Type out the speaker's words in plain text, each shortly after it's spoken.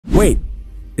Wait,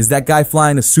 is that guy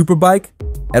flying a superbike?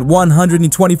 At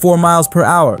 124 miles per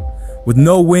hour, with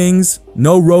no wings,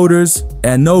 no rotors,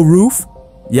 and no roof?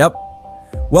 Yep.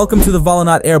 Welcome to the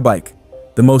Volonaut Airbike,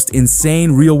 the most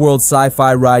insane real-world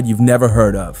sci-fi ride you've never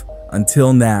heard of,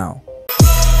 until now.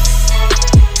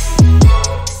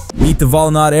 Meet the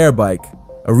Volonaut Airbike,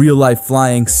 a real-life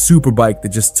flying superbike that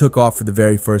just took off for the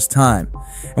very first time.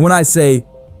 And when I say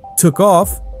took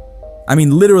off, I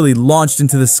mean literally launched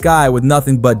into the sky with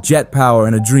nothing but jet power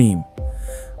and a dream.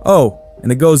 Oh,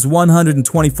 and it goes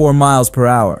 124 miles per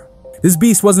hour. This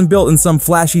beast wasn't built in some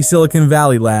flashy Silicon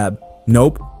Valley lab.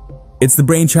 Nope. It's the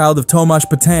brainchild of Tomasz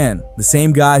Patan, the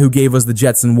same guy who gave us the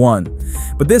Jetson ONE.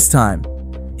 But this time,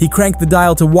 he cranked the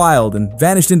dial to wild and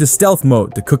vanished into stealth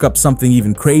mode to cook up something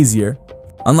even crazier.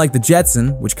 Unlike the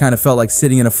Jetson, which kind of felt like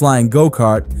sitting in a flying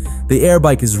go-kart, the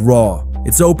Airbike is raw.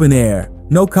 It's open air.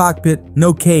 No cockpit,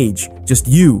 no cage, just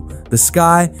you, the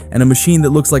sky, and a machine that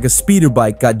looks like a speeder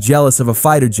bike got jealous of a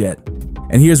fighter jet.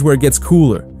 And here's where it gets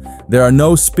cooler. There are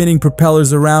no spinning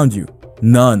propellers around you.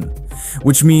 None.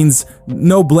 Which means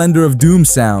no blender of doom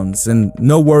sounds and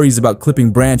no worries about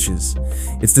clipping branches.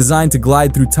 It's designed to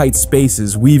glide through tight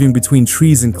spaces, weaving between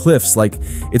trees and cliffs like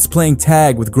it's playing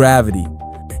tag with gravity.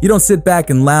 You don't sit back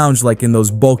and lounge like in those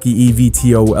bulky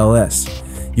EVTO LS.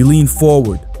 You lean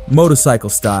forward, motorcycle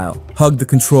style, hug the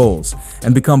controls,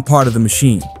 and become part of the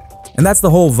machine. And that's the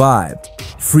whole vibe.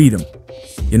 Freedom.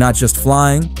 You're not just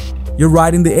flying, you're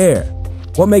riding the air.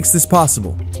 What makes this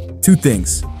possible? Two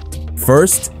things.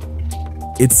 First,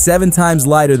 it's 7 times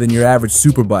lighter than your average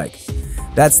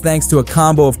superbike. That's thanks to a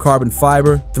combo of carbon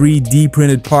fiber, 3D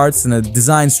printed parts, and a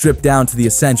design stripped down to the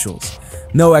essentials.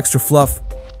 No extra fluff,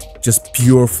 just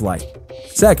pure flight.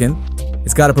 Second,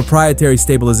 it's got a proprietary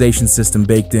stabilization system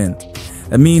baked in.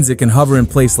 That means it can hover in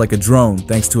place like a drone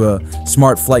thanks to a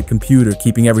smart flight computer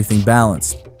keeping everything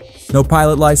balanced. No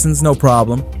pilot license, no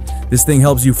problem. This thing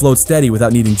helps you float steady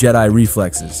without needing Jedi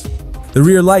reflexes. The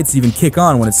rear lights even kick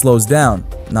on when it slows down,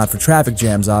 not for traffic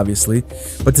jams obviously,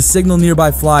 but to signal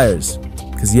nearby flyers.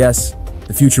 Because yes,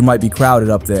 the future might be crowded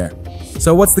up there.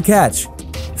 So what's the catch?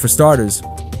 For starters,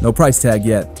 no price tag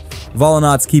yet.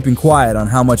 Volonaut's keeping quiet on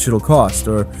how much it'll cost,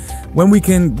 or when we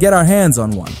can get our hands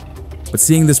on one. But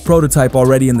seeing this prototype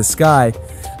already in the sky,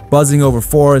 buzzing over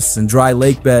forests and dry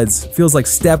lake beds, feels like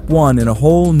step one in a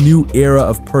whole new era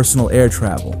of personal air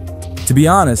travel. To be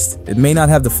honest, it may not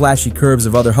have the flashy curves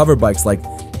of other hoverbikes like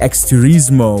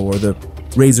X-Turismo or the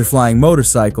Razor flying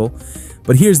motorcycle,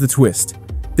 but here's the twist.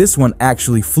 This one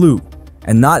actually flew,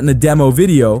 and not in a demo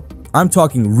video. I'm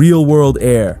talking real-world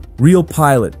air, real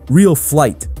pilot, real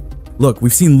flight. Look,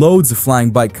 we've seen loads of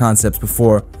flying bike concepts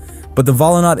before, but the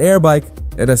Volonaut Airbike,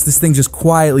 this thing just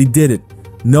quietly did it.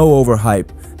 No overhype,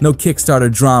 no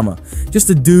Kickstarter drama, just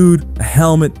a dude, a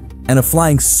helmet, and a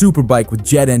flying superbike with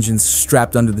jet engines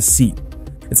strapped under the seat.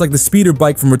 It's like the speeder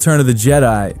bike from Return of the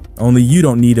Jedi, only you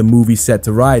don't need a movie set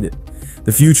to ride it.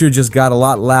 The future just got a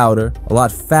lot louder, a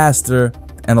lot faster,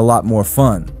 and a lot more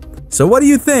fun. So what do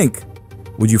you think?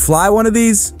 Would you fly one of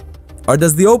these? Or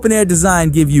does the open-air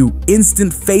design give you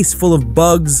instant face full of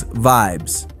bugs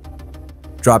vibes?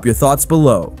 Drop your thoughts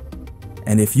below.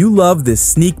 And if you love this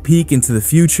sneak peek into the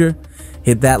future,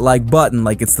 hit that like button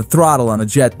like it's the throttle on a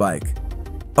jet bike.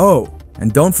 Oh,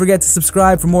 and don't forget to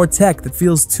subscribe for more tech that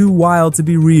feels too wild to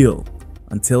be real,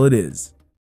 until it is.